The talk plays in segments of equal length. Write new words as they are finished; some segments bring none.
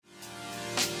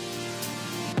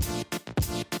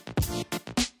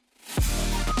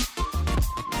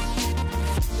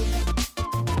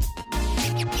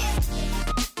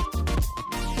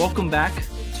Welcome back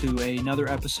to another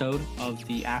episode of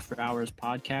the After Hours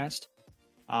podcast.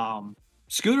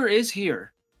 Scooter is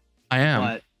here, I am.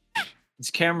 but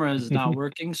his camera is not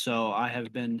working, so I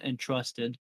have been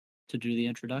entrusted to do the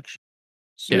introduction.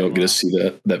 So, You don't get to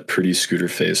see that pretty Scooter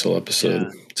face all episode.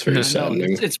 Yeah. It's very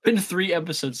saddening. It's been 3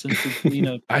 episodes since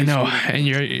the I know,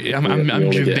 Scooter and I'm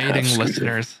only get half debating Scooter.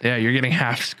 listeners. Yeah, you're getting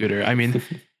half Scooter. I mean,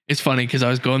 it's funny because I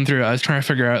was trying to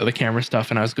figure out the camera stuff,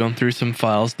 and I was going through some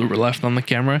files that were left on the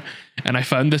camera, and I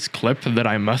found this clip that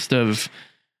I must have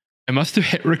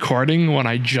hit recording when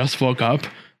I just woke up.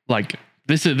 Like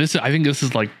this is I think this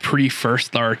is like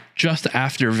pre-first or just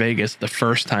after Vegas the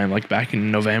first time, like back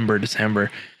in November,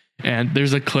 December. And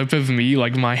there's a clip of me,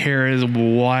 like my hair is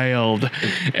wild,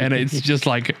 and it's just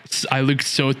like I look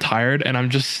so tired, and I'm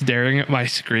just staring at my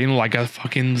screen like a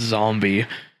fucking zombie.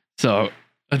 So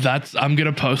I'm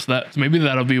gonna post that. Maybe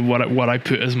that'll be what I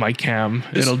put as my cam.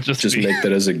 It'll just be... make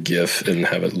that as a GIF and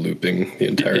have it looping the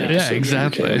entire episode. Yeah,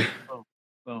 exactly.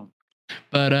 Boom.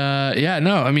 But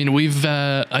no, I mean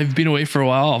I've been away for a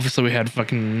while. Obviously we had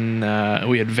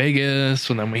we had Vegas,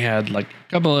 and then we had like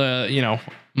a couple of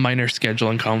minor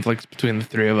scheduling conflicts between the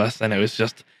three of us, and it was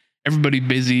just everybody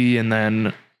busy, and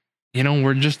then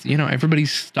we're just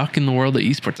everybody's stuck in the world of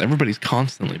esports. Everybody's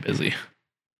constantly busy.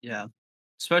 Yeah,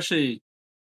 especially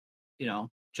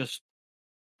just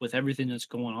with everything that's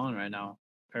going on right now,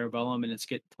 Parabellum, and it's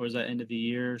getting towards that end of the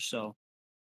year, so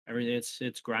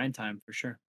it's grind time for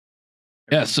sure.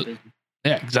 Yeah,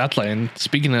 yeah, exactly. And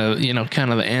speaking of,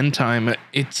 kind of the end time,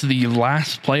 it's the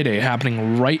last play day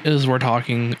happening right as we're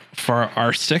talking for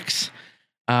R6.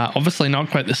 Obviously not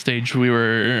quite the stage we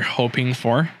were hoping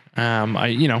for.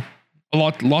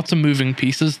 Lots of moving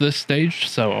pieces this stage,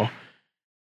 so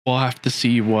we'll have to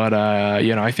see what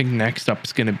I think next up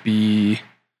is going to be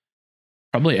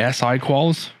probably SI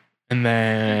quals, and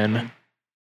then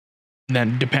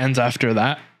depends after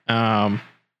that.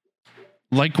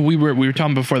 Like we were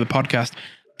talking before the podcast,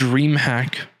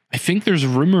 DreamHack. I think there's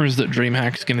rumors that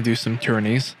DreamHack's going to do some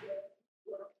tourneys.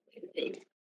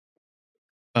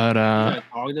 But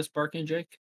dog that's barking,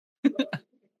 Jake.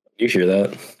 You hear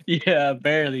that? Yeah,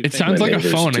 barely. It sounds like a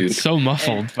phone. Dude. It's so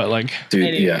muffled, but like,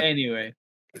 dude, yeah. Anyway,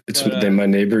 My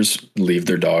neighbors leave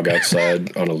their dog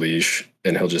outside on a leash,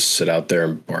 and he'll just sit out there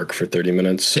and bark for 30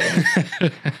 minutes. So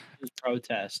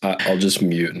protest. I'll just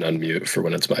mute and unmute for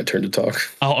when it's my turn to talk.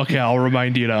 I'll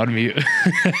remind you to unmute.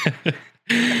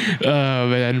 Oh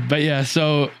man, but yeah,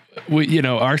 so we,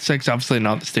 R6 obviously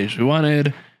not the stage we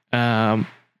wanted. The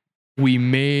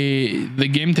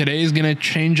game today is gonna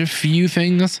change a few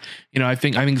things. I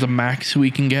think the max we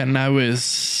can get now is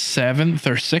 7th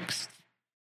or 6th.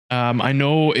 I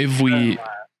know if we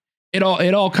it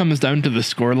all comes down to the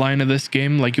score line of this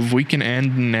game. Like if we can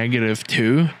end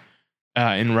 -2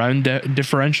 in round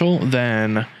differential,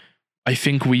 then I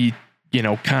think we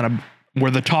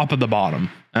we're the top of the bottom,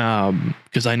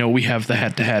 because I know we have the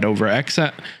head-to-head over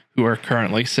Exet, who are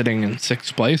currently sitting in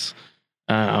 6th place.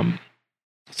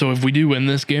 So if we do win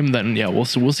this game, then yeah, we'll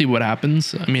see what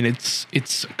happens. I mean,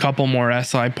 it's a couple more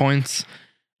SI points.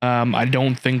 I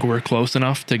don't think we're close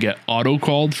enough to get auto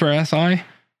called for SI.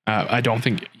 I don't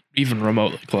think even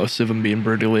remotely close, if I'm being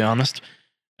brutally honest.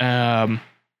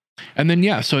 And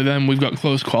then so then we've got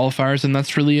close qualifiers, and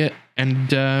that's really it.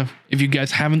 And if you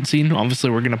guys haven't seen, obviously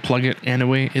we're gonna plug it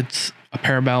anyway. It's a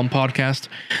Parabellum podcast.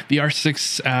 The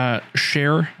R6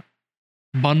 share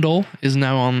bundle is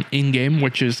now on in-game,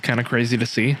 which is kind of crazy to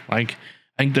see. Like,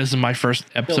 I think this is my first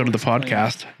episode of the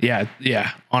podcast.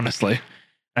 Yeah, honestly.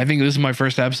 I think this is my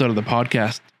first episode of the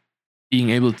podcast being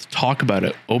able to talk about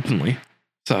it openly.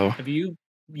 So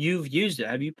you've used it?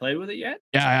 Have you played with it yet?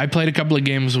 Yeah, I played a couple of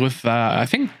games with I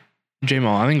think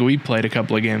Jamal. I think we played a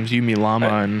couple of games, Yumi Lama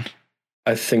and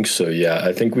I think so, yeah.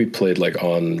 I think we played like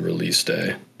on release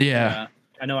day. Yeah.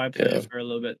 I know I played it for a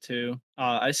little bit too.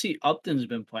 I see Upton's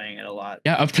been playing it a lot.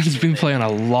 Yeah, Upton's been playing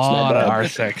a lot of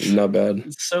R6. Not bad.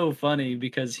 It's so funny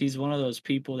because he's one of those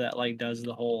people that like does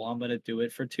the whole I'm gonna do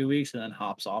it for 2 weeks and then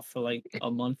hops off for like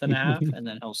a month and a half and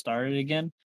then he'll start it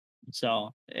again.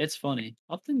 So it's funny.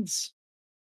 Upton's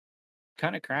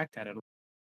kind of cracked at it.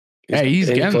 Yeah, he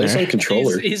plays on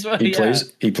controller.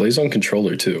 He plays on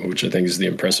controller too, which I think is the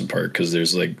impressive part, because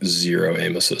there's like 0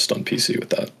 aim assist on PC with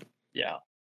that.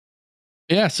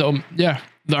 Yeah, so the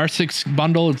R6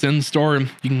 bundle, it's in store. You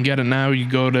can get it now. You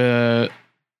go to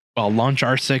launch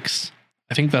R6.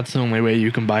 I think that's the only way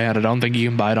you can buy it. I don't think you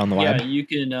can buy it on the web. Yeah, you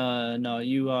can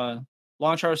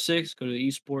launch R6, go to the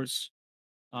esports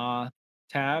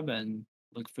tab and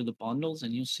look for the bundles,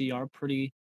 and you'll see our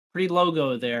pretty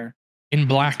logo there. in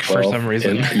black for some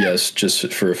reason. Yes,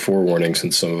 just for a forewarning,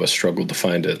 since some of us struggled to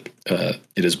find it,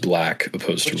 it is black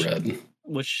opposed to red.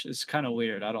 Which is kind of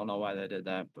weird. I don't know why they did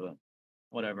that, but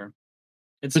whatever.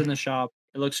 It's in the shop.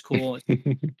 It looks cool.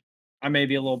 I may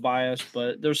be a little biased,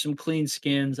 but there's some clean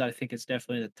skins. I think it's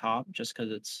definitely the top just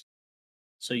because it's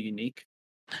so unique.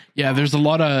 Yeah, there's a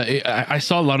lot of I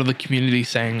saw a lot of the community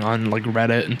saying on like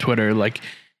Reddit and Twitter, like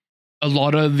a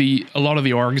lot of the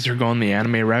orgs are going the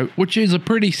anime route, which is a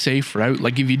pretty safe route.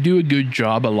 Like if you do a good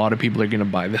job, a lot of people are going to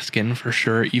buy the skin for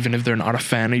sure, even if they're not a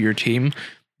fan of your team.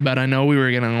 But I know we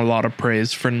were getting a lot of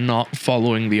praise for not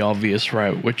following the obvious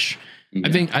route, which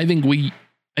I think we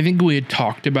had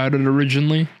talked about it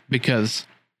originally because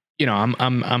you know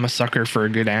I'm a sucker for a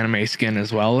good anime skin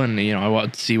as well, and you know I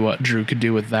want to see what Drew could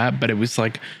do with that. But it was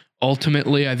like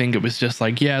ultimately I think it was just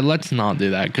like, yeah, let's not do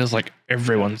that because like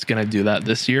everyone's gonna do that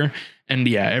this year, and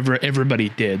yeah, everybody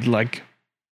did like.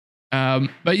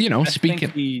 But you know,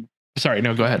 sorry,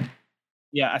 no, go ahead.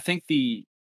 Yeah, I think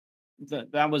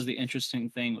that was the interesting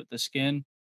thing with the skin.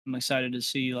 I'm excited to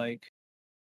see like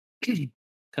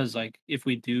because like if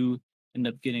we do end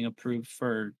up getting approved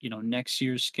for next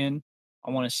year's skin,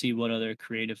 I want to see what other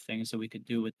creative things that we could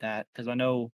do with that because I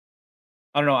don't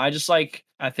know, I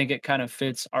think it kind of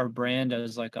fits our brand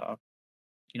as like a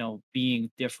being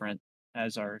different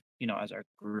as our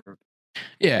group.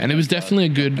 Yeah, and it was definitely a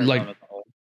good like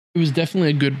it was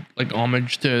definitely a good like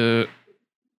homage to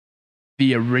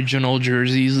the original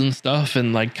jerseys and stuff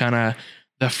and like kind of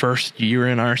the first year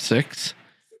in R6.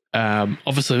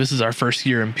 Obviously this is our first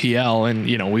year in PL and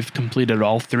you know we've completed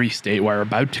all three we're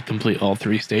about to complete all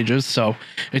three stages, so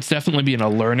it's definitely been a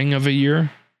learning of a year.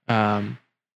 And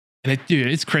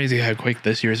it's crazy how quick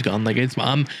this year's gone. Like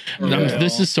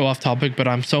this is so off topic, but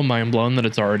I'm so mind blown that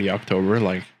it's already October.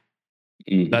 Like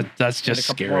that's just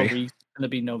scary. It's gonna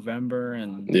be November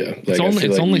and yeah, like,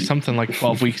 it's only something like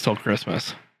 12 weeks till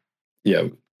Christmas. Yeah,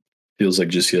 feels like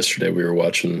just yesterday we were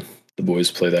watching the boys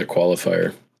play that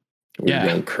qualifier. We were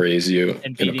going crazy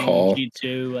in a call.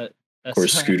 G2 of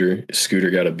course, Scooter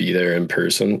got to be there in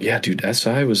person. Yeah, dude,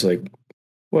 SI was like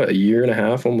what, a year and a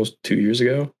half, almost 2 years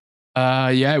ago.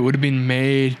 Yeah, it would have been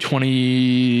May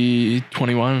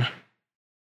 2021.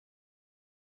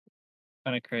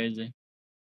 Kind of crazy.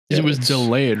 Yeah, it was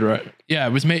delayed, right? Yeah,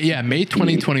 it was May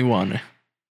 2021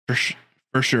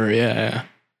 for sure. Yeah.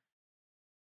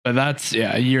 But that's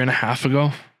a year and a half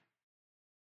ago.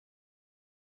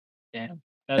 Damn.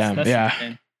 That's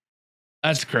insane.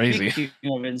 That's crazy.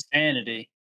 Speaking of insanity.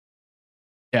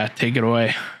 Yeah, take it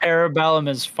away. Parabellum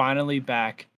is finally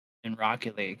back in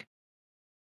Rocket League.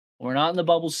 We're not in the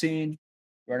bubble scene.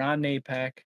 We're not in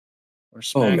APAC. We're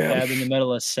smack dab in the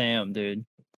middle of Sam, dude.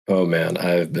 Oh man,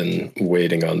 I've been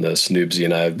waiting on this. Noobsy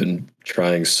and I have been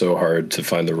trying so hard to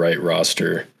find the right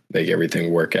roster, make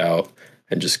everything work out,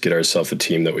 and just get ourselves a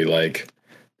team that we like.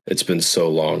 It's been so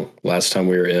long. Last time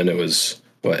we were in, it was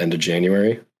end of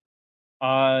January?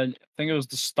 I think it was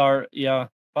the start, yeah.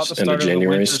 About the start end of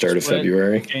January, start of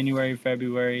February. January,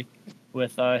 February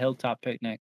with Hilltop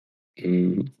Picnic.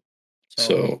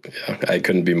 So yeah, I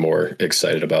couldn't be more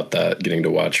excited about that, getting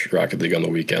to watch Rocket League on the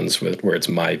weekends where it's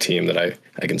my team that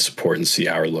I can support and see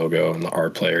our logo and our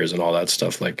players and all that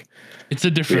stuff. Like it's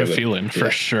a different feeling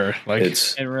for sure. Like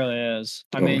it really is.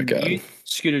 I mean, my God.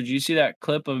 Scooter, did you see that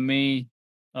clip of my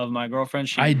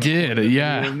girlfriend? I did,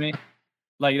 yeah. With me?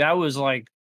 Like that was like,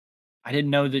 I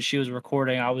didn't know that she was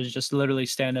recording. I was just literally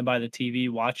standing by the TV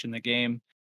watching the game,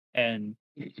 and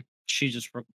she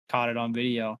just caught it on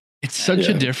video. It's such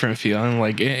a different feeling.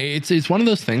 Like it's one of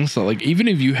those things that like even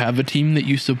if you have a team that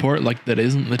you support, like that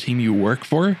isn't the team you work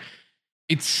for,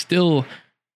 it's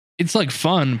like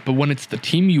fun. But when it's the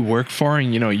team you work for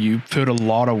and you put a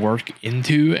lot of work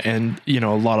into and a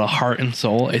lot of heart and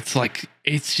soul, it's like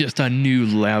it's just a new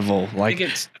level. Like I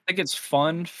think it's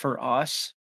fun for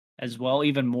us as well,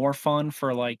 even more fun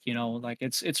for like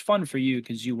it's fun for you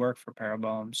because you work for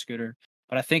Parabellum, Scooter.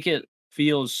 But I think it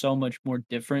feels so much more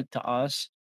different to us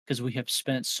because we have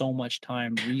spent so much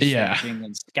time researching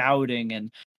and scouting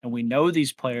and we know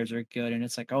these players are good, and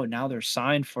it's like, oh, now they're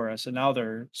signed for us and now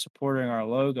they're supporting our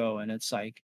logo, and it's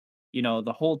like,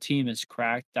 the whole team is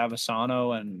cracked.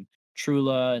 Davasano and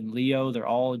Trula and Leo, they're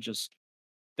all just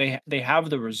they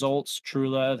have the results.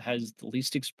 Trula has the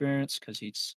least experience because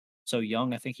he's so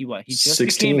young. I think he just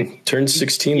 16 turned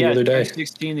 16 the other day.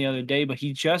 16 the other day, but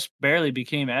he just barely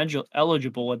became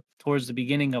eligible towards the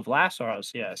beginning of last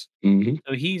RLCS.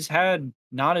 So he's had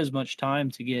not as much time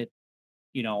to get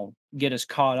us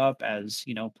caught up as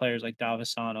players like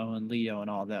Davasano and Leo and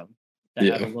all them that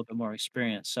have a little bit more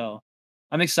experience. So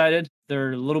I'm excited.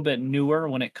 They're a little bit newer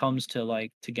when it comes to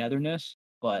like togetherness,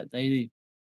 but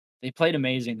they played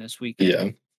amazing this weekend, Yeah,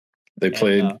 they and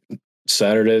played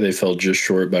Saturday. They fell just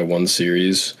short by one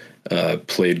series.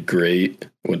 Played great.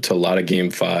 Went to a lot of game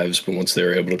fives, but once they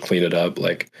were able to clean it up,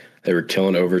 like they were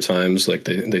killing overtimes. Like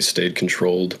they stayed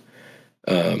controlled.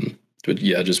 But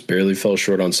yeah, just barely fell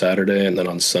short on Saturday, and then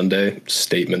on Sunday,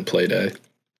 statement play day,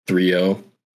 3-0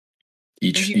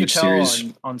 I think you could each tell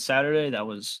series. on Saturday that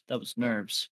was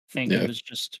nerves. I think it Yeah. was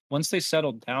just once they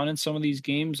settled down in some of these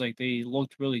games, like they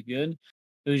looked really good.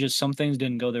 It was just some things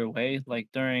didn't go their way. Like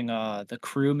during the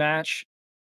crew match,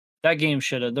 that game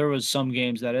should have there was some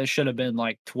games that it should have been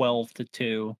like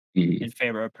 12-2 Mhm. in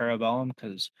favor of Parabellum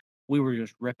because we were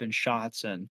just ripping shots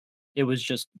and it was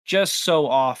just so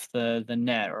off the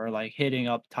net or like hitting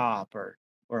up top or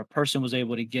a person was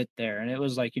able to get there. And it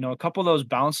was like, a couple of those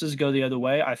bounces go the other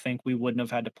way. I think we wouldn't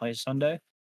have had to play Sunday.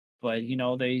 But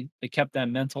they kept that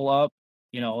mental up,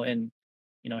 and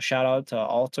shout out to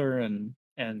Alter and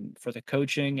for the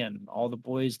coaching and all the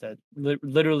boys that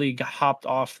literally hopped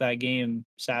off that game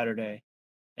Saturday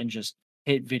and just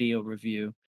hit video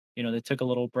review. They took a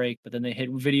little break, but then they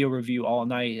hit video review all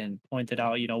night and pointed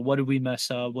out, what did we mess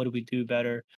up? What did we do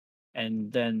better?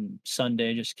 And then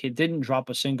Sunday just didn't drop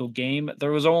a single game.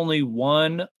 There was only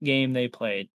one game they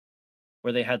played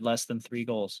where they had less than 3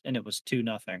 goals, and it was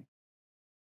 2-0.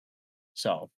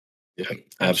 So Yeah, absolute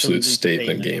absolutely statement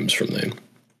statement. games from them.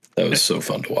 That was so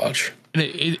fun to watch. And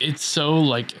it's so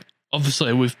like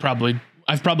obviously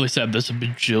I've probably said this a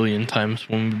bajillion times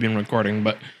when we've been recording,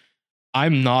 but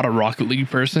I'm not a Rocket League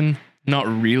person, not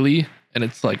really, and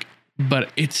it's like,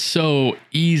 but it's so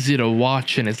easy to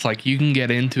watch, and it's like you can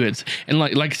get into it, and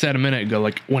like I said a minute ago,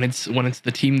 like when it's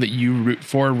the team that you root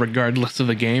for, regardless of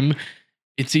the game,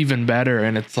 it's even better,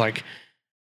 and it's like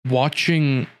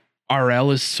watching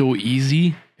RL is so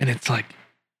easy, and it's like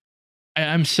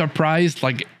I'm surprised,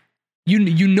 like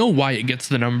you know why it gets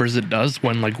the numbers it does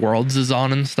when like Worlds is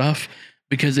on and stuff,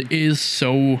 because it is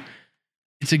so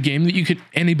it's a game that you could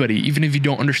anybody, even if you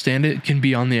don't understand it, can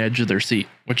be on the edge of their seat,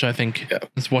 which I think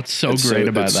is what's so great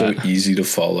about it's that. so easy to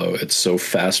follow. It's so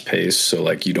fast paced. So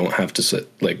like you don't have to sit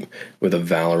like with a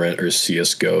Valorant or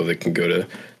CS:GO that can go to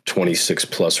 26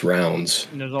 plus rounds.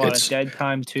 And there's a lot of dead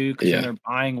time too, because then Yeah. they're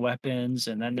buying weapons,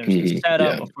 and then there's the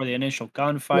setup Yeah. before the initial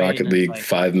gunfight, Rocket and it's League, like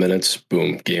 5 minutes,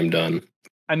 boom, game done.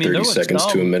 I mean, there 30 was seconds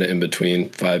to a some minute in between,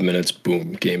 5 minutes,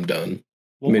 boom, game done.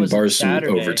 I what mean, was it, bars some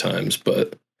Saturday? overtimes,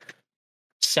 but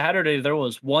Saturday, there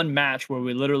was one match where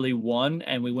we literally won,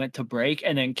 and we went to break,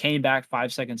 and then came back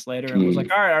 5 seconds later and was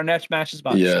like, "Alright, our next match is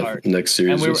about to yeah, start." next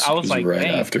And series I was was like, right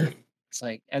 "Dang." after. It's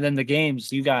like and then the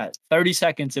games, you got 30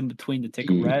 seconds in between to take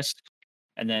a Mm. rest,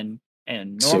 and then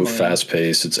and So normally fast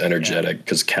paced, it's yeah. energetic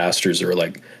because casters are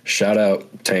like shout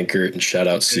out Tanker and shout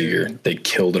out Seeger. Dude. They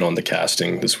killed it on the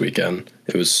casting this weekend.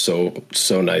 It was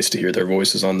so nice to hear their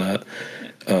voices on that.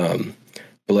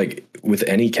 But like with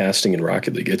any casting in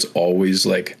Rocket League, it's always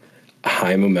like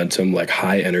high momentum, like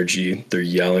high energy. They're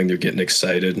yelling, they're getting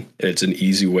excited. And it's an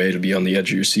easy way to be on the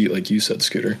edge of your seat, like you said,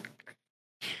 Scooter.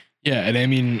 Yeah, and I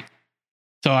mean,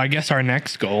 so I guess our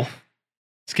next goal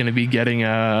is going to be getting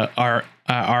our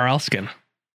RL skin.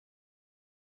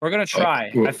 We're gonna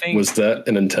try. I think Was that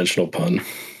an intentional pun?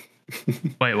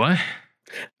 Wait, what?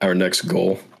 Our next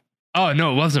goal. Oh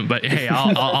no, it wasn't. But hey,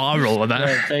 I'll roll with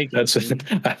that. That's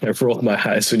I rolled my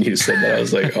eyes when you said that. I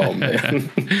was like, oh man.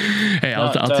 Hey,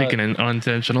 I'll take an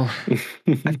unintentional.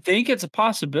 I think it's a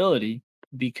possibility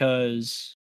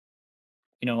because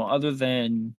other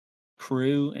than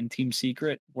Crew and Team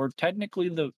Secret, we're technically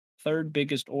the third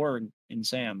biggest org in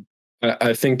SAM.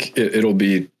 I think it'll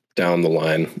be down the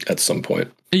line at some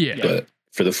point. Yeah. But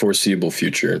for the foreseeable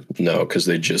future, no, because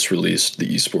they just released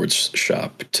the esports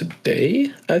shop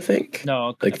today, I think.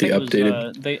 No, like the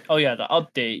updated. the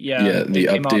update. Yeah, Yeah, the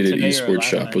updated today or esports last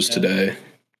shop night, was today.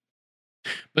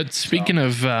 But speaking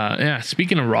of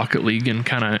Rocket League and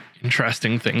kind of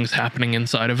interesting things happening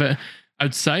inside of it,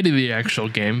 outside of the actual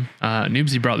game,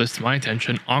 Noobsy brought this to my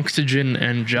attention: Oxygen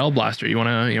and Gel Blaster. You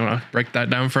wanna break that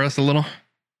down for us a little?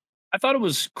 I thought it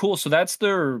was cool. So that's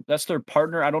their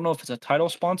partner. I don't know if it's a title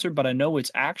sponsor, but I know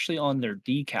it's actually on their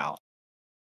decal.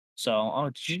 So,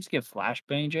 did you just get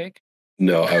flashbang, Jake?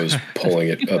 No, I was pulling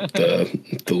it up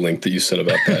the link that you sent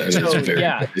about that. And So it's very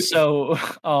yeah,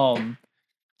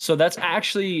 so that's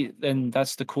actually, and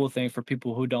that's the cool thing for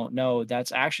people who don't know.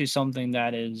 That's actually something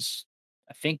that is,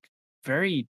 I think,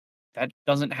 that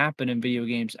doesn't happen in video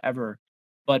games ever.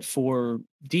 But for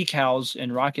decals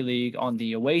in Rocket League on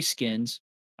the away skins,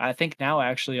 I think now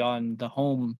actually on the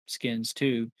home skins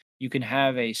too, you can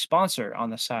have a sponsor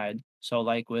on the side. So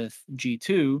like with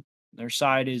G2, their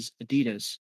side is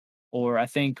Adidas. or I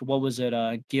think what was it?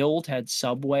 Guild had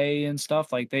Subway and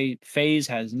stuff. Like FaZe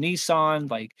has Nissan.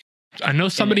 Like, I know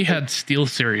and somebody had Steel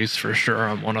Series for sure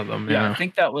on one of them. yeah, Yeah, I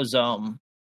think that was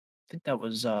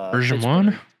version one.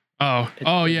 Pittsburgh. Oh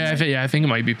Pittsburgh, yeah, man. I think it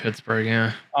might be Pittsburgh.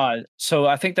 Yeah, So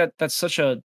I think that's such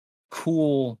a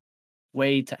cool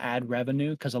way to add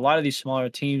revenue because a lot of these smaller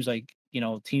teams, like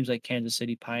teams like Kansas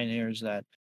City Pioneers, that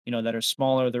that are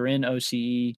smaller, they're in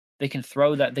OCE. They can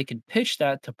pitch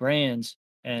that to brands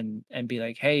and be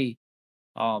like, hey,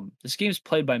 this game's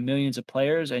played by millions of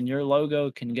players, and your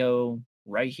logo can go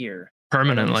right here,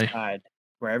 right on the permanently. side,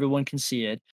 where everyone can see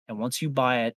it. And once you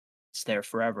buy it, it's there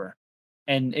forever.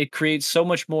 And it creates so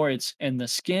much more. And the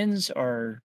skins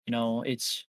are,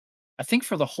 it's I think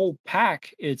for the whole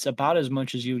pack, it's about as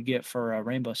much as you would get for a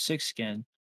Rainbow Six skin.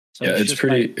 So Yeah, it's just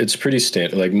like, it's pretty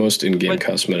standard. Like most in-game but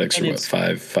cosmetics and are what, it's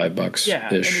 $5 yeah,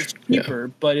 and ish. it's Yeah. cheaper,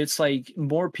 but it's like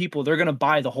more people, they're gonna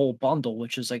buy the whole bundle,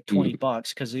 which is like Mhm. 20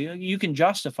 bucks because you can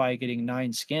justify getting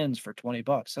 9 skins for 20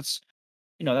 bucks. That's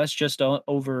just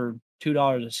over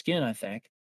 $2 a skin, I think.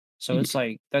 So Mhm. it's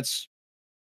like that's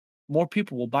more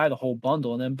people will buy the whole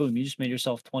bundle, and then boom, you just made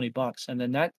yourself 20 bucks, and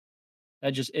then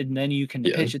and then you can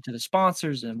Yeah. pitch it to the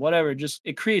sponsors and whatever. Just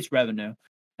it creates revenue,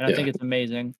 and I think Yeah. it's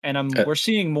amazing. And Uh, we're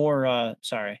seeing more.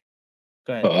 Sorry,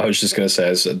 go ahead. I was just gonna say,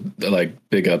 I said, like,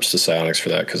 big ups to Psionics for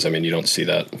that because I mean, you don't see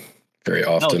that very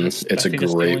No, often. that's I It's a think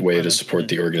that's the great only way time to I've seen support it.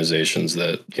 the organizations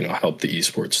that help the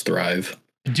esports thrive.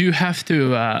 Do you have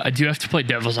to play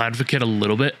devil's advocate a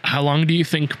little bit? How long do you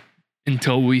think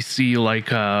until we see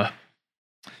like a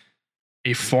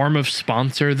form of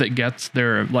sponsor that gets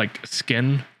their like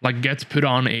skin, like gets put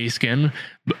on a skin,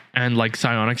 and like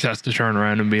Psionics has to turn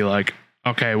around and be like,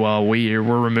 okay, well we're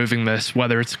removing this,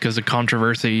 whether it's because of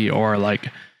controversy or like,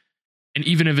 and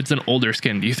even if it's an older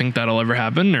skin, do you think that'll ever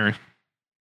happen? Or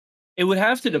It would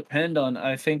have to depend on,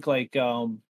 I think, like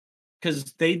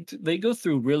because they go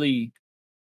through really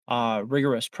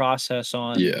rigorous process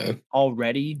on Yeah.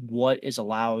 already what is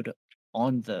allowed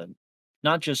on the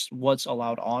not just what's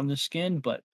allowed on the skin,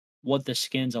 but what the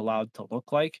skin's allowed to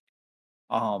look like.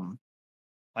 Um,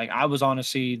 like I was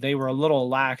honestly, they were a little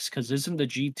lax because isn't the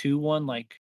G2 one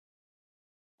like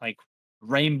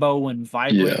rainbow and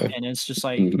vibrant, Yeah. and it's just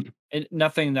like Mhm.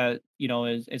 nothing that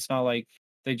it's not like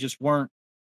they just weren't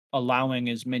allowing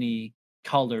as many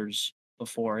colors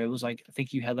before. It was like I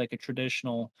think you had like a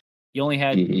traditional you only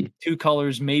had Mhm. 2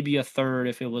 colors, maybe a third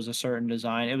if it was a certain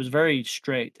design. It was very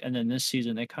strict, and then this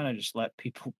season, they kinda just let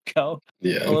people go a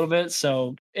Yeah. little bit,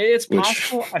 so it's Which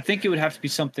possible. I think it would have to be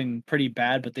something pretty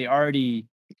bad, but they already,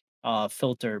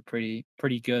 filter pretty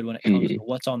good when it comes to mhm.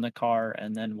 what's on the car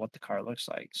and then what the car looks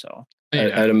like, so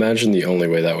yeah, I'd imagine the only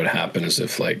way that would happen is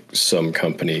if like some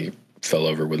company fell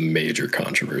over with major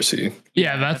controversy.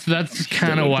 yeah, yeah, that's Then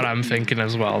kind it of would what be, I'm thinking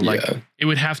as well. Like yeah. it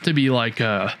would have to be like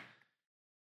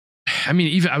I mean,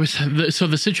 even so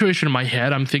the situation in my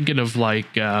head, I'm thinking of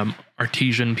like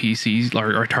artesian PCs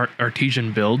or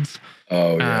artesian builds.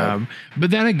 Oh yeah.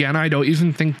 But then again, I don't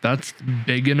even think that's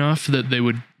big enough that they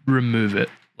would remove it.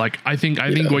 Like I think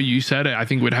Yeah. what you said, I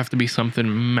think would have to be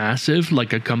something massive,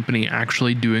 like a company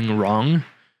actually doing wrong,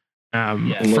 yeah.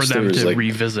 for Unless there them was to like,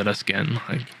 revisit a skin.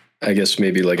 Like, I guess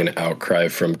maybe like an outcry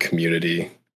from community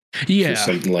for yeah,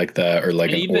 something like that, or like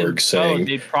And an even org so, saying,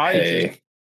 they probably just "Hey,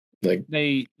 like,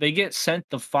 they get sent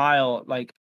the file,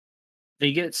 like,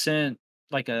 they get sent,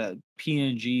 like, a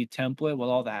PNG template with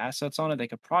all the assets on it. They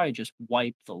could probably just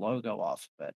wipe the logo off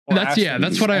of it or ask them to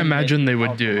that's what I send it imagine they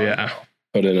would without the do. Yeah, logo.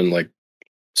 put it in like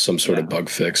some sort Yeah, of bug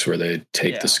fix where they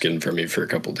take the yeah, skin from you for a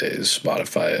couple days,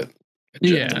 modify it, and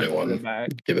inject a yeah, then new put it one, back.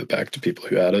 give it back to people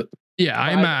who had it." yeah.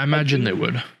 But I imagine they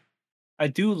would. I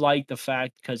do like the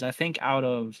fact because I think out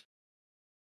of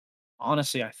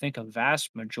honestly, I think a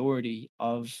vast majority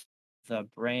of the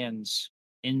brands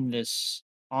in this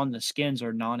on the skins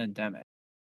are non-endemic.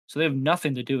 So they have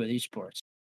nothing to do with esports.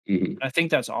 Mhm. I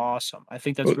think that's awesome. I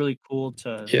think that's Well, really cool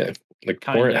to yeah, like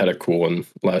Torrent had kinda a cool one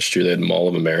last year. They had Mall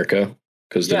of America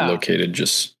because they're yeah. located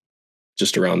just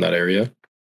around that area.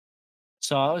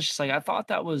 So I was just like, I thought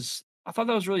that was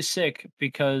really sick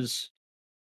because,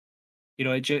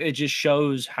 it just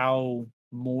shows how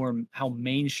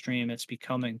mainstream it's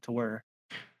becoming to where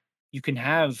you can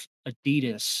have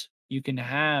Adidas, you can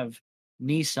have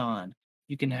Nissan,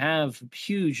 you can have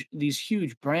these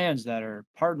huge brands that are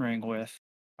partnering with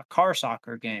a car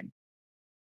soccer game.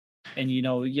 And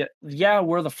yeah,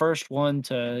 we're the first one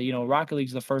to, Rocket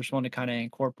League's the first one to kind of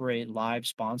incorporate live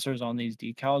sponsors on these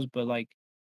decals, but like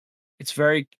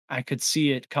I could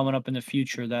see it coming up in the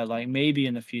future that like maybe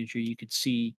in the future you could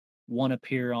see one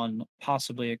appear on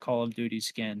possibly a Call of Duty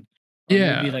skin or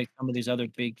Yeah. maybe like some of these other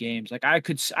big games. Like I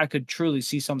could truly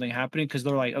see something happening because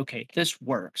they're like, okay, this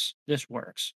works. This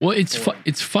works. Well,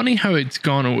 it's funny how it's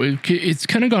gone. It's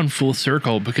kind of gone full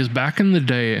circle because back in the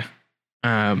day,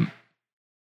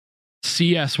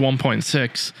 CS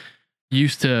 1.6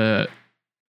 used to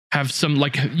have some,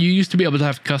 like, you used to be able to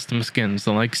have custom skins,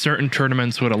 and like certain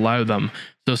tournaments would allow them.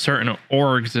 So certain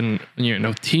orgs and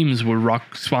teams would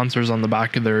rock sponsors on the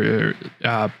back of their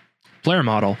player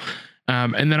model.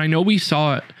 And then I know we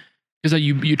saw it because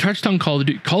you touched on Call of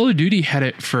Duty. Call of Duty had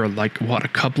it for like what, a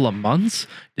couple of months?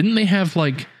 Didn't they have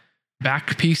like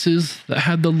back pieces that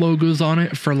had the logos on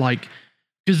it for like,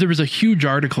 because there was a huge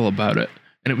article about it,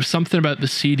 and it was something about the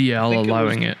CDL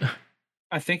allowing it.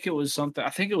 I think it was something. I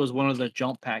think it was one of the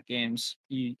jump pack games.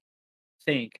 You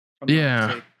think?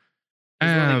 Yeah.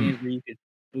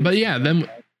 But yeah, then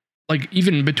like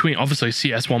even between, obviously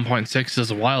CS 1.6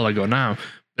 is a while ago now,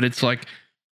 but it's like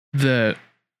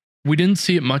we didn't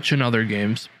see it much in other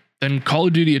games. Then Call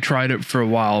of Duty had tried it for a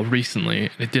while recently,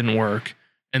 and it didn't work.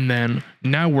 And then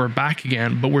now we're back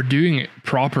again, but we're doing it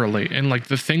properly. And like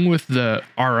the thing with the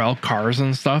RL cars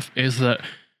and stuff is that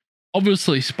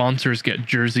obviously sponsors get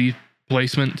jersey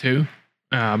placement too.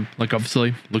 Like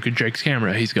obviously look at Jake's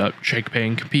camera. He's got Shake, Pay,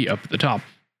 and Compete up at the top.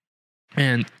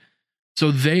 And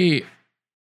so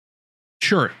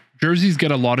jerseys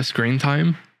get a lot of screen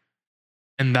time,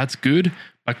 and that's good.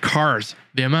 But cars,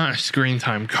 the amount of screen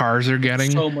time cars are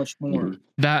getting, so much more.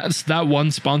 That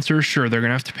one sponsor, sure, they're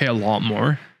gonna have to pay a lot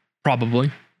more,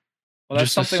 probably. Well,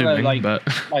 that's just something assuming,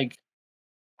 like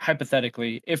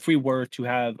hypothetically, if we were to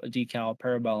have a decal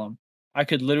Parabellum, I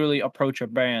could literally approach a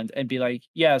brand and be like,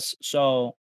 yes,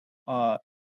 so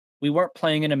we weren't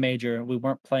playing in a major, we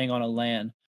weren't playing on a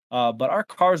LAN, but our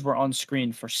cars were on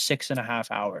screen for 6.5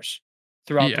 hours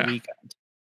throughout the weekend.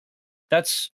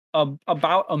 That's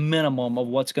about a minimum of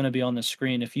what's going to be on the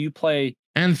screen if you play,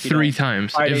 and 3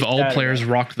 times Friday, if all Saturday. Players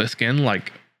rock the skin,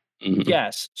 like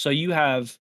yes. So you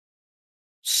have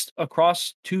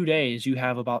across 2 days, you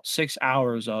have about 6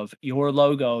 hours of your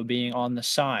logo being on the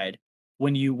side.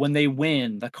 When they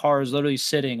win, the car is literally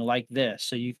sitting like this,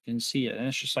 so you can see it, and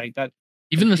it's just like that.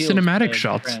 Even the cinematic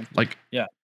shots, like yeah.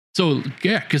 So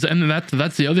yeah, because and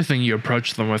that's the other thing you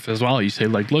approach them with as well. You say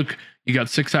like, look, you got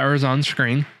 6 hours on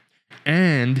screen,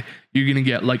 and you're gonna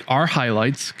get like our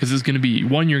highlights, because it's gonna be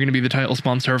you're gonna be the title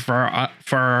sponsor for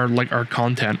our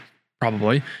content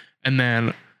probably, and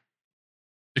then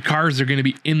the cars are gonna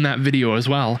be in that video as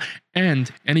well,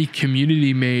 and any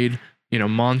community made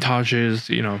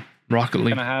montages, Rocket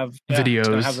League videos. It's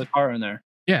gonna have the car in there.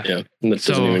 Yeah, and that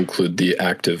doesn't even include the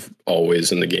active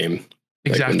always in the game.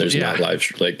 Exactly. Like when there's not live,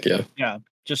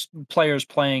 just players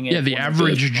playing it. Yeah, the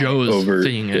average Joe's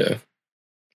seeing it. Yeah,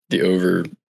 the over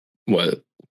 1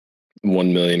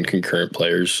 million concurrent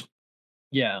players.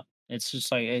 Yeah, it's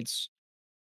just like, it's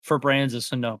for brands,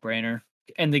 it's a no-brainer,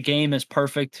 and the game is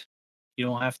perfect. You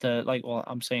don't have to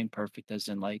I'm saying perfect as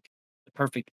in like the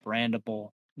perfect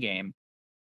brandable game.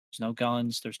 There's no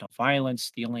guns, there's no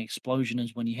violence. The only explosion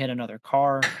is when you hit another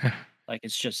car. Like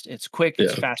it's quick,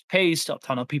 it's fast paced. A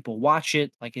ton of people watch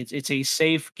it. Like it's a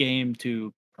safe game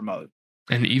to promote.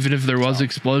 And even if there was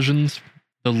explosions,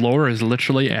 the lore is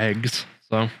literally eggs.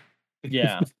 So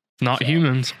yeah, not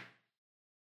humans.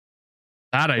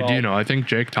 That I do know. I think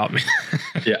Jake taught me.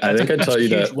 Yeah, I think I taught you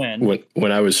that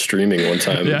when I was streaming one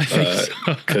time.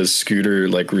 Because Scooter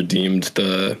redeemed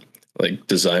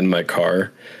designed my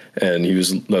car, and I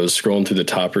was scrolling through the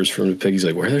toppers from the pig. He's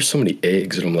like, "Why are there so many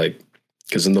eggs?" And I'm like,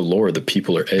 because in the lore, the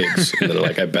people are eggs. And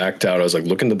then I backed out. I was like,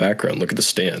 look in the background, look at the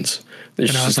stands.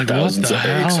 There's just thousands of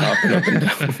eggs hopping up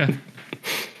and down.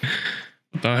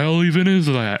 What the hell even is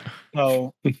that?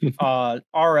 So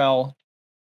RL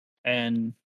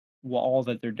and all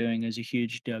that they're doing is a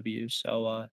huge W.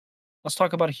 So let's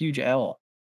talk about a huge L.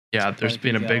 Yeah, there's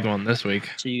been a big one this week.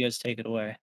 So you guys take it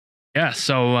away. Yeah,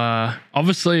 so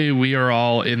obviously we are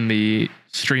all in the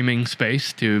streaming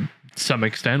space to some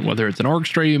extent, whether it's an org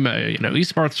stream,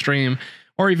 esports stream,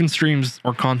 or even streams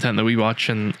or content that we watch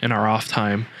in our off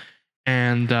time.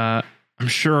 And I'm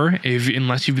sure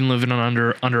unless you've been living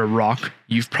under a rock,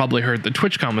 you've probably heard that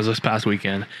TwitchCon was this past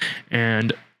weekend.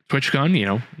 And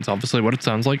TwitchCon, it's obviously what it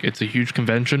sounds like. It's a huge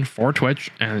convention for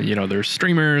Twitch, and there's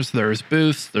streamers, there's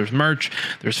booths, there's merch,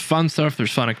 there's fun stuff,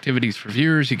 there's fun activities for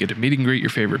viewers. You get to meet and greet your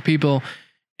favorite people,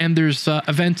 and there's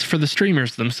events for the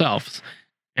streamers themselves.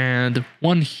 And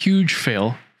one huge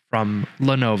fail from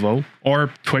Lenovo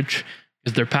or Twitch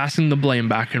is they're passing the blame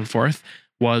back and forth.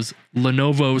 Was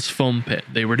Lenovo's foam pit.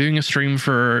 They were doing a stream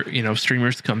for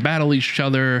streamers to come battle each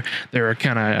other. They were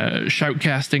kind of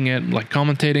shoutcasting it,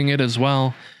 commentating it as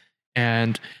well.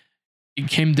 And it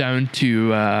came down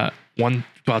to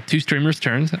two streamers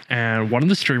turned, and one of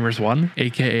the streamers won,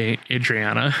 aka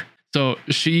Adriana. So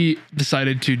she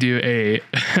decided to do a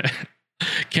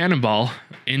cannonball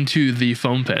into the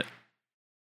foam pit.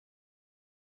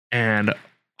 And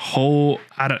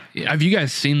have you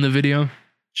guys seen the video?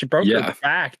 She broke her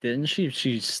back, didn't she?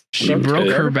 She broke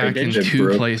her back in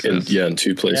two places. In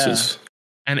two places. Yeah.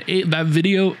 And that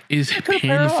video is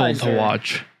painful to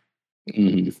watch.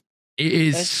 Mm-hmm. It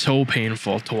is so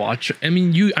painful to watch. I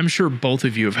mean, I'm sure both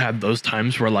of you have had those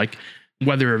times where, like,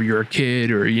 whether you're a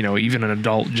kid or, you know, even an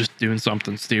adult just doing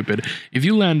something stupid, if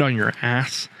you land on your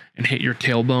ass and hit your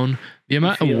tailbone, the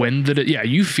amount of wind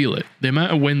you feel it. The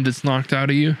amount of wind that's knocked out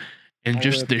of you and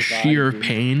just the sheer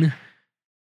pain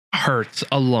hurts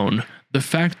alone. The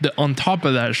fact that on top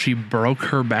of that, she broke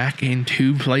her back in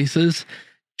two places.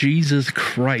 Jesus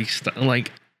Christ.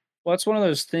 Like, well, it's one of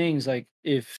those things, like,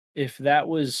 if that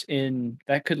was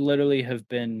that could literally have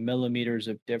been millimeters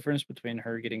of difference between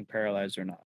her getting paralyzed or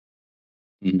not.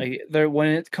 Mm-hmm. Like, when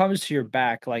it comes to your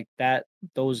back, like that,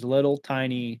 those little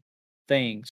tiny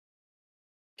things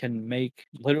can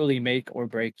literally make or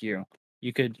break you.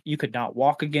 You could not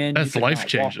walk again. That's life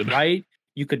changing. Right?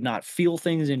 You could not feel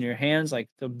things in your hands. Like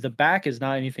the back is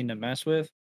not anything to mess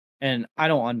with. And I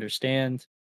don't understand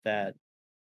that.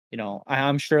 You know,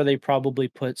 I'm sure they probably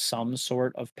put some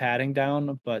sort of padding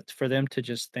down, but for them to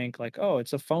just think like, oh,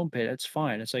 it's a foam pit, it's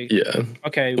fine. It's like,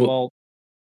 okay, well,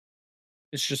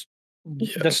 it's just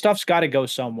the stuff's got to go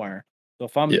somewhere. So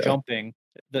if I'm jumping,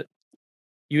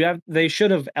 they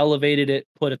should have elevated it,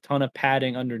 put a ton of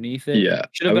padding underneath it. Yeah,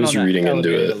 I was reading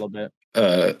into it a little bit.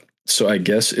 So I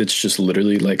guess it's just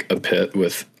literally like a pit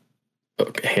with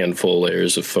a handful of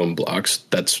layers of foam blocks.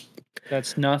 That's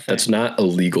nothing. That's not a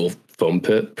legal foam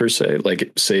pit per se.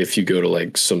 Like, say if you go to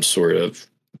like some sort of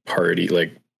party,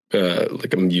 like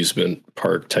amusement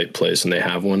park type place, and they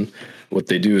have one, what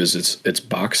they do is it's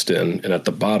boxed in, and at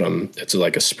the bottom it's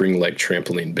like a spring-like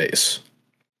trampoline base,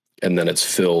 and then it's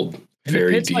filled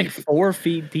very deep, like 4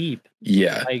 feet deep.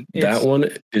 Yeah, like, that one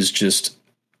is just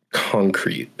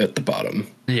concrete at the bottom.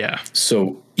 Yeah.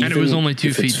 So and it was only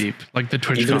 2 feet deep, like the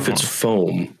Twitch. Even if it's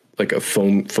foam, like a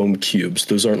foam cubes,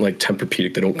 those aren't like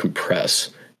Tempur-Pedic. They don't compress.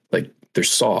 Like, they're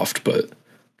soft, but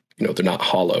you know, they're not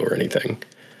hollow or anything.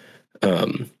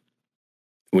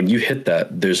 When you hit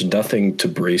that, there's nothing to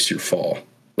brace your fall.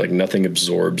 Like, nothing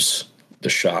absorbs the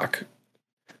shock.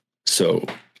 So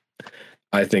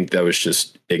I think that was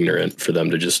just ignorant for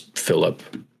them to just fill up.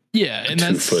 Yeah, and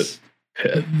that's 2 foot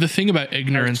pit. The thing about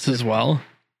ignorance as well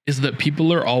is that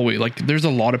people are always like, there's a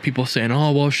lot of people saying,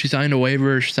 oh, well, she signed a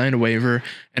waiver,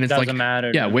 and it's doesn't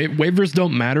matter. Yeah, waivers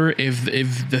don't matter if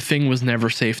the thing was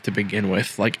never safe to begin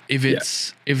with. Like, if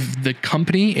the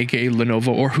company, aka Lenovo,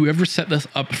 or whoever set this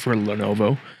up for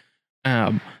Lenovo,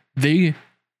 they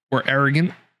were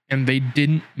arrogant and they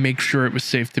didn't make sure it was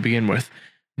safe to begin with.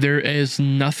 There is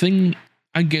nothing.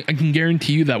 I can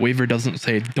guarantee you that waiver doesn't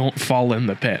say don't fall in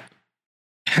the pit.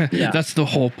 That's the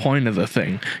whole point of the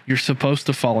thing. You're supposed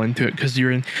to fall into it because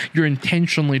you're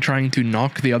intentionally trying to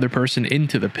knock the other person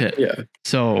into the pit. Yeah.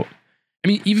 So, I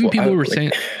mean, even people were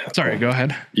saying, sorry, go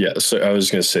ahead. Yeah. So I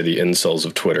was going to say the incels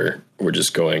of Twitter were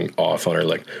just going off on her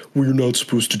like, well, you're not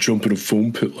supposed to jump in a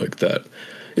foam pit like that.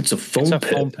 It's a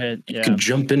foam pit. You can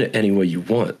jump in it any way you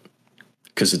want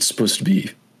because it's supposed to be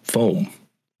foam.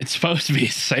 It's supposed to be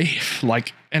safe.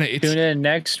 Like, and tune in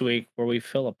next week where we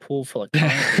fill a pool full of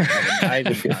concrete for a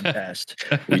diving contest.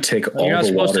 We take all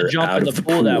the water out of the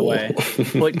pool. You're not supposed to jump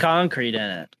in the pool that way. Put concrete in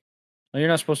it. Well, you're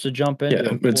not supposed to jump in.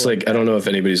 Yeah, it's like, I don't know if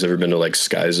anybody's ever been to like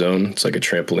Sky Zone. It's like a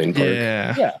trampoline park.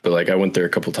 Yeah. But like, I went there a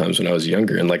couple times when I was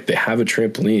younger, and like, they have a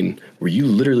trampoline where you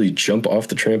literally jump off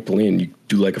the trampoline, you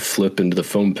do like a flip into the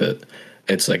foam pit.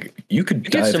 It's like, you could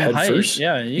dive head first.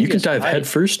 Yeah, you can dive head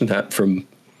first in that from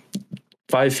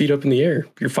 5 feet up in the air.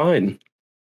 You're fine.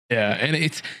 Yeah, and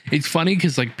it's funny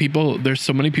because like there's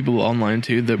so many people online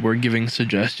too that were giving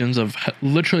suggestions of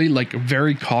literally like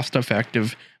very cost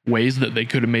effective ways that they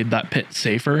could have made that pit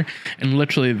safer. And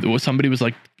literally somebody was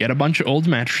like, get a bunch of old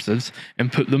mattresses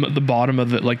and put them at the bottom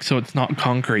of it, like, so it's not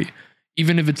concrete.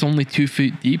 Even if it's only 2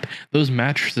 feet deep, those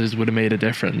mattresses would have made a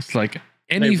difference. Like,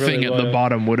 anything at the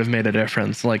bottom would have made a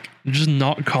difference. Like, just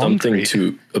not concrete.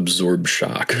 Something to absorb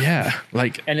shock. Yeah,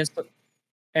 like,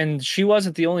 and she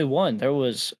wasn't the only one. There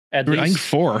was at least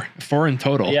four in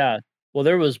total. Yeah. Well,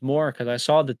 there was more because I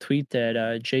saw the tweet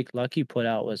that Jake Lucky put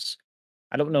out was,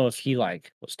 I don't know if he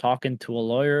like was talking to a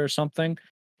lawyer or something,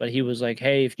 but he was like,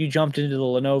 hey, if you jumped into the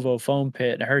Lenovo foam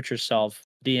pit and hurt yourself,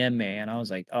 DM me. And I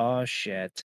was like, oh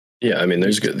shit. Yeah, I mean,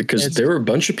 there's good because there were a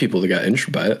bunch of people that got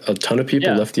injured by it. A ton of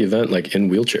people left the event like in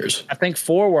wheelchairs. I think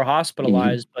 4 were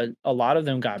hospitalized, but a lot of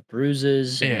them got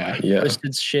bruises and like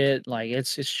twisted shit. Like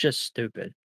it's just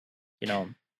stupid. You know.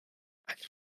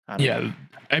 I don't know.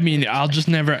 I mean, I'll just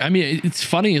never. I mean, it's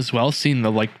funny as well seeing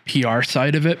the like PR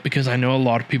side of it, because I know a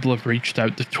lot of people have reached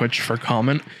out to Twitch for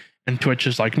comment, and Twitch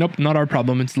is like, nope, not our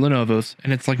problem. It's Lenovo's,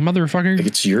 and it's like, motherfucker, like,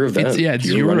 it's your event. It's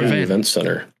you're your running event. The event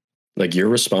center. Like, you're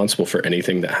responsible for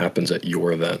anything that happens at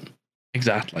your event.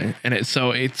 Exactly, and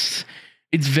it's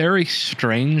very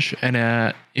strange.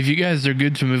 And if you guys are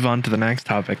good to move on to the next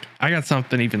topic, I got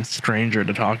something even stranger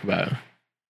to talk about.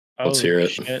 Let's hear it.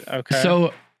 Shit. Okay.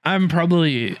 So I'm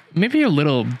probably maybe a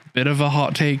little bit of a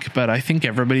hot take, but I think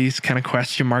everybody's kind of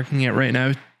question marking it right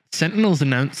now. Sentinels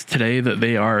announced today that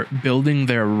they are building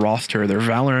their roster, their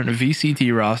Valorant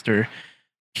VCT roster,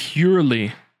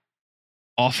 purely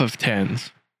off of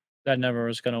TenZ. That never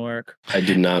was going to work. I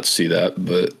did not see that,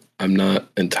 but I'm not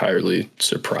entirely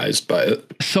surprised by it.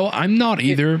 So I'm not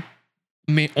either.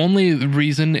 Only the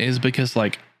reason is because,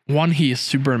 like, one, he is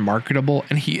super marketable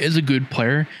and he is a good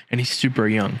player and he's super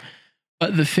young.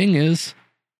 But the thing is,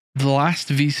 the last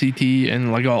VCT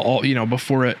and like all you know,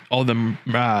 before it, all the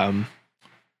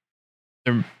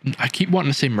I keep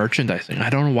wanting to say merchandising.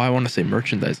 I don't know why I want to say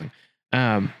merchandising.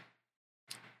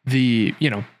 The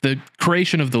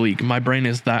creation of the league. My brain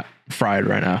is that fried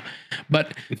right now.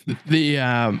 But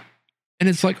and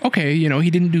it's like, okay, he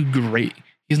didn't do great.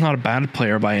 He's not a bad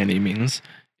player by any means.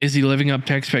 Is he living up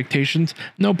to expectations?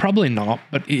 No, probably not.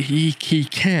 But he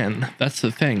can. That's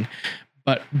the thing.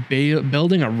 But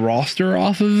building a roster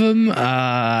off of him,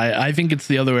 I think it's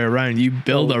the other way around. You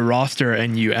build a roster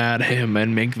and you add him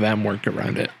and make them work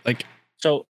around it. Like,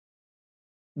 so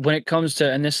when it comes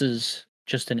to, and this is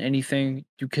just in anything,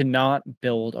 you cannot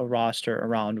build a roster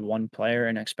around one player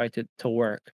and expect it to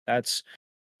work. That's,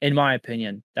 in my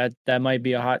opinion, that might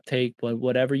be a hot take, but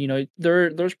whatever,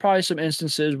 there's probably some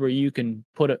instances where you can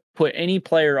put any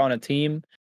player on a team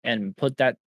and put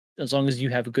that, as long as you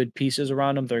have good pieces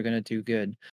around them, they're going to do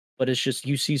good. But it's just,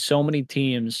 you see so many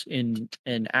teams in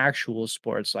actual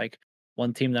sports. Like,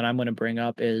 one team that I'm going to bring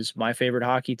up is my favorite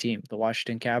hockey team, the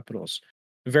Washington Capitals.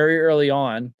 Very early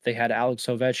on, they had Alex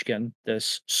Ovechkin,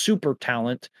 this super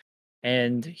talent,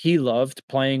 and he loved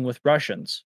playing with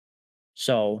Russians.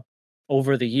 So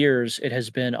over the years, it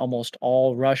has been almost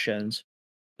all Russians,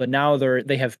 but now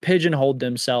they have pigeonholed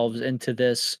themselves into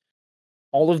this.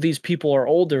 All of these people are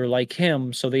older like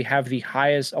him, so they have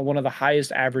one of the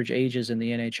highest average ages in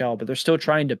the NHL, but they're still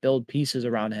trying to build pieces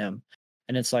around him.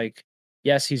 And it's like,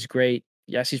 yes, he's great.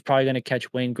 Yes, he's probably going to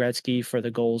catch Wayne Gretzky for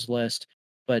the goals list,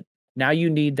 but now you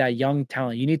need that young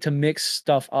talent. You need to mix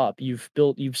stuff up. You've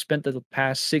spent the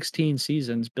past 16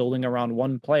 seasons building around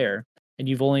one player, and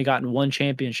you've only gotten one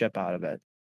championship out of it.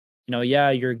 Yeah,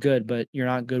 you're good, but you're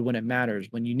not good when it matters.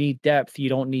 When you need depth, you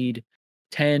don't need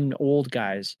 10 old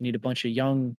guys. You need a bunch of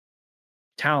young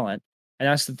talent. And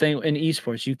that's the thing in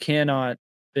esports. You cannot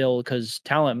build, because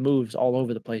talent moves all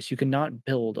over the place. You cannot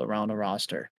build around a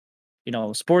roster.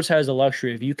 Sports has the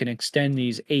luxury of, you can extend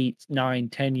these 8, 9,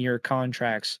 10-year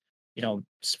contracts,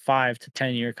 5 to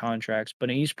 10-year contracts.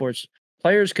 But in esports,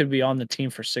 players could be on the team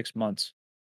for 6 months,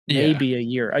 maybe a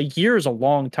year. A year is a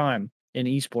long time in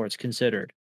esports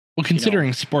considered. Well,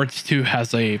 considering sports too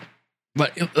has like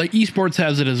esports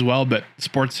has it as well, but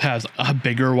sports has a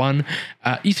bigger one.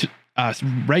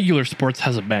 Regular sports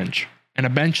has a bench, and a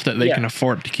bench that they can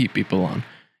afford to keep people on.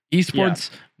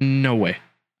 Esports, no way.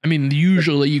 I mean,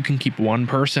 usually you can keep one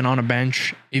person on a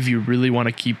bench if you really want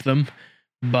to keep them,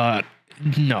 but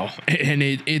no. And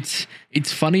it's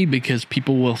funny because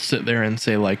people will sit there and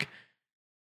say, like,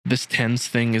 this TenZ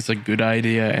thing is a good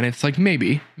idea, and it's like,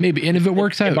 maybe, and if it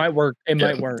works out, it might work.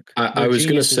 Might work. I was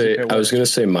gonna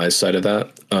say my side of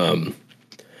that,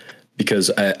 because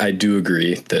I do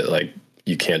agree that, like,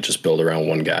 you can't just build around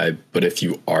one guy, but if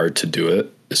you are to do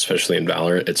it, especially in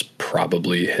Valorant, it's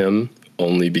probably him,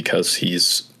 only because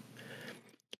he's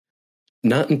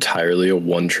not entirely a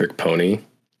one-trick pony,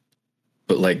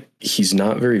 but, like, he's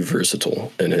not very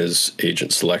versatile in his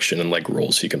agent selection and, like,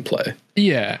 roles he can play.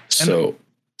 Yeah.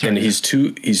 And he's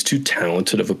too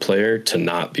talented of a player to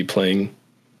not be playing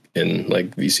in,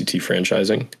 like, VCT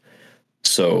franchising.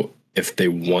 So if they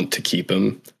want to keep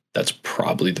him, that's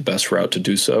probably the best route to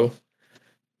do so.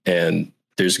 And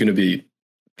there's going to be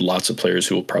lots of players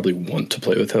who will probably want to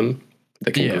play with him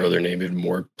that can grow their name even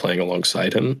more playing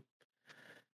alongside him.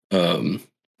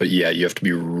 But yeah, you have to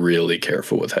be really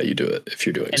careful with how you do it if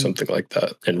you're doing something like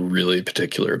that, and really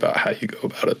particular about how you go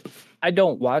about it. I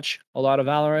don't watch a lot of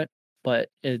Valorant. but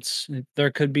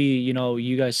there could be,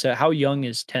 you guys said, how young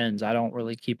is TenZ? I don't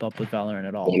really keep up with Valorant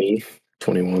at all. 20,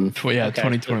 21. Yeah, Okay,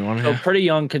 2021. so Yeah. pretty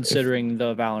young considering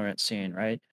the Valorant scene,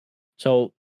 right?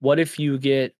 So what if you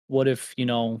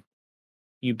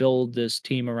build this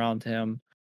team around him?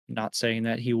 Not saying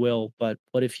that he will, but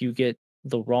what if you get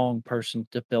the wrong person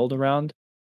to build around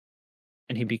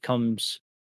and he becomes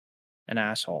an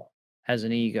asshole, has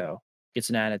an ego, gets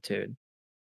an attitude?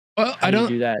 Well, How do you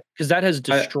do that? Because that has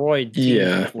destroyed teams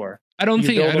Yeah. before. I don't You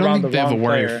think build around the they have a wrong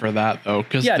worry player. for that though,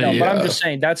 because Yeah, no, but I'm Yeah. just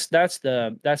saying that's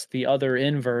the other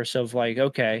inverse of like,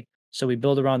 okay, so we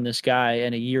build around this guy,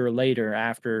 and a year later,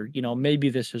 after maybe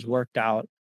this has worked out,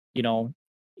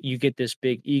 you get this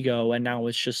big ego, and now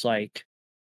it's just like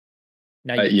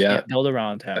now you Yeah. can't build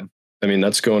around him. I mean,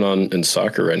 that's going on in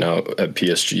soccer right now at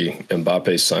PSG.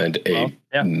 Mbappe signed a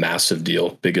massive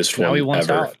deal, biggest Now he one wants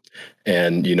ever. out.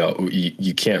 And,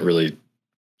 you can't really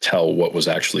tell what was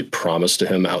actually promised to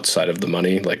him outside of the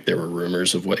money. Like there were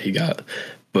rumors of what he got,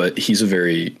 but he's a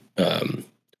very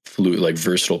fluid, like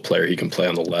versatile player. He can play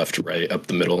on the left, right, up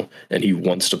the middle, and he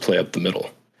wants to play up the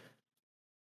middle.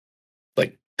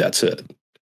 Like that's it.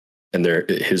 And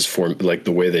his form, like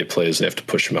the way they play is they have to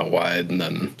push him out wide and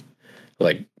then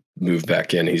like move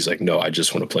back in. He's like, no, I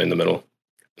just want to play in the middle.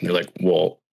 And they're like,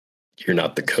 well, you're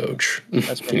not the coach.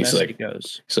 That's where Messi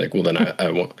goes. He's like, well, then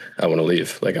I want to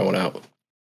leave. Like I want out.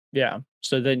 Yeah.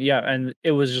 So then, and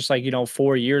it was just like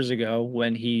 4 years ago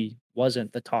when he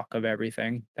wasn't the talk of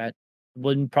everything. That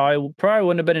probably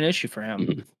wouldn't have been an issue for him.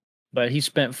 Mhm. But he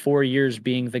spent 4 years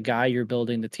being the guy you're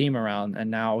building the team around, and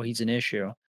now he's an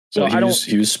issue. So well,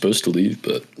 he was supposed to leave,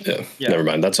 but yeah, never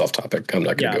mind. That's off topic. I'm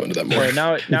not going to go into that more.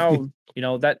 So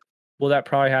now that will that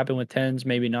probably happen with TenZ?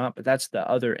 Maybe not, but that's the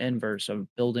other inverse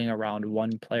of building around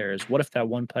one player. Is what if that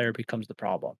one player becomes the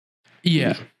problem?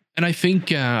 Yeah. And I think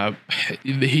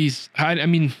he's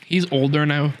older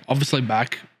now. Obviously,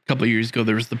 back a couple of years ago,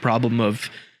 there was the problem of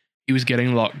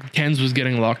TenZ was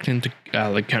getting locked into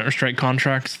like Counter-Strike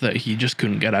contracts that he just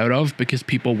couldn't get out of because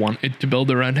people wanted to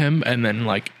build around him. And then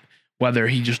like whether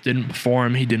he just didn't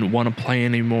perform, he didn't want to play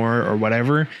anymore or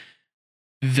whatever,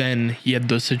 then he had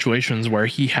those situations where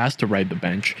he has to ride the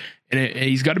bench. And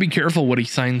he's got to be careful what he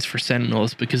signs for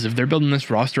Sentinels, because if they're building this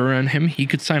roster around him, he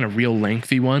could sign a real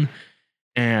lengthy one.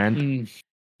 And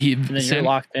then you're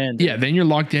locked in. Yeah, then you're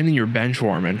locked in and you're bench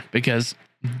warming, because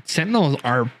Sentinels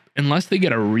are, unless they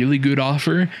get a really good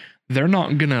offer, they're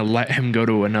not gonna let him go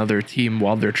to another team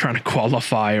while they're trying to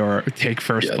qualify or take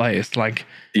first place. Like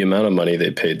the amount of money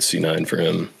they paid C9 for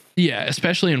him. Yeah,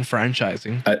 especially in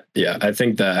franchising. I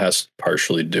think that has to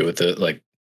partially do with it. Like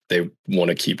they want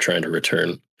to keep trying to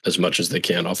return as much as they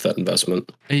can off that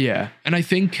investment. Yeah, and I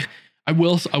think I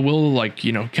will like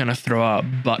kind of throw a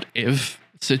but if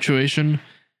situation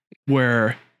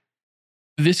where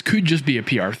this could just be a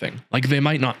PR thing. Like they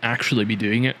might not actually be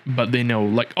doing it, but they know,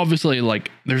 like obviously like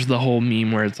there's the whole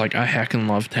meme where it's like I heckin'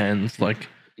 love TenZ, like,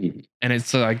 and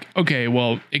it's like, okay,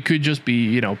 well it could just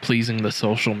be, pleasing the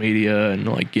social media and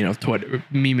like, Twitter,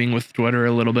 memeing with Twitter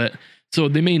a little bit. So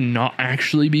they may not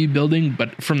actually be building,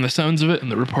 but from the sounds of it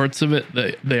and the reports of it,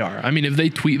 they are. I mean, if they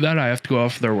tweet that, I have to go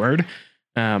off their word.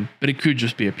 But it could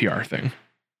just be a PR thing.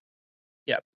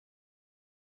 Yep.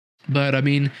 But I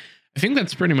mean, I think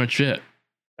that's pretty much it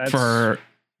for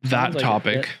that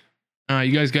topic.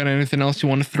 You guys got anything else you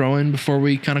want to throw in before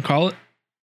we kind of call it?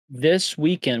 This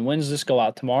weekend, when does this go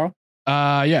out? Tomorrow?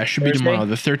 Yeah, it should be tomorrow,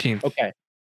 the 13th. Okay.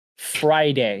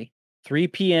 Friday, 3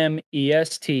 p.m.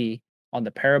 EST on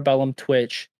the Parabellum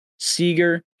Twitch.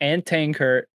 Seeger and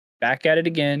Tankert back at it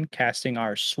again, casting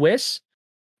our Swiss.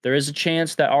 There is a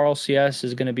chance that RLCS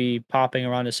is going to be popping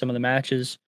around to some of the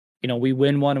matches. We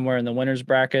win one and we're in the winner's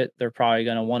bracket. They're probably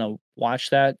going to want to watch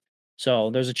that.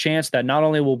 So there's a chance that not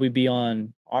only will we be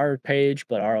on our page,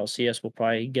 but RLCS will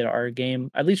probably get our game,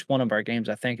 at least one of our games,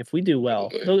 I think. If we do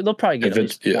well, they'll probably get at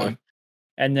least one.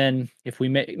 And then if we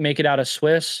make it out of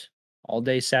Swiss, all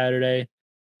day Saturday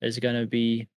is going to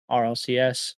be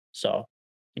RLCS. So,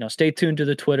 stay tuned to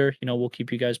the Twitter. We'll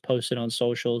keep you guys posted on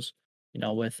socials,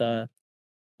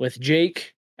 with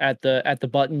Jake at the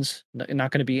buttons.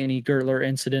 Not going to be any Gertler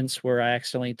incidents where I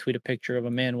accidentally tweet a picture of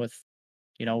a man with,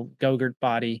 Go-Gurt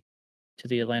body to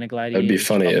the Atlanta Gladiators. It'd be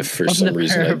funny if for some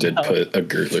reason I did put a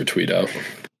Gertler tweet out.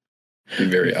 It'd be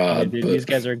very odd. Dude, these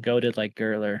guys are goated like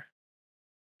Gertler.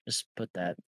 Just put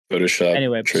that. Photoshop.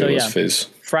 Anyway, so yeah, face.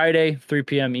 Friday, 3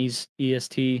 p.m.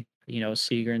 EST.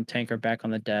 Seeger and Tank are back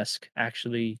on the desk,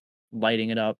 actually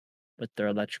lighting it up with their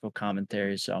electrical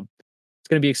commentary. So it's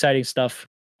gonna be exciting stuff.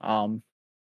 That's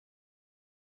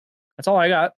all I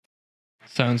got.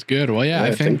 Sounds good. Well, yeah,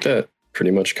 I think that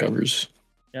pretty much covers.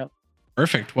 Yep.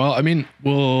 Perfect. Well, I mean,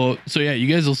 so yeah,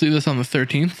 you guys will see this on the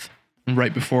 13th,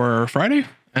 right before Friday.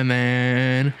 And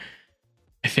then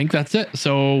I think that's it.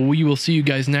 So we will see you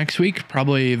guys next week,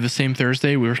 probably the same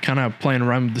Thursday. We were kind of playing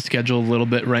around with the schedule a little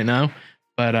bit right now,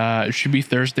 but it should be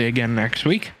Thursday again next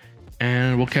week.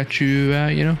 And we'll catch you,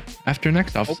 after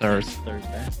next office hours.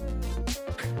 Thursday.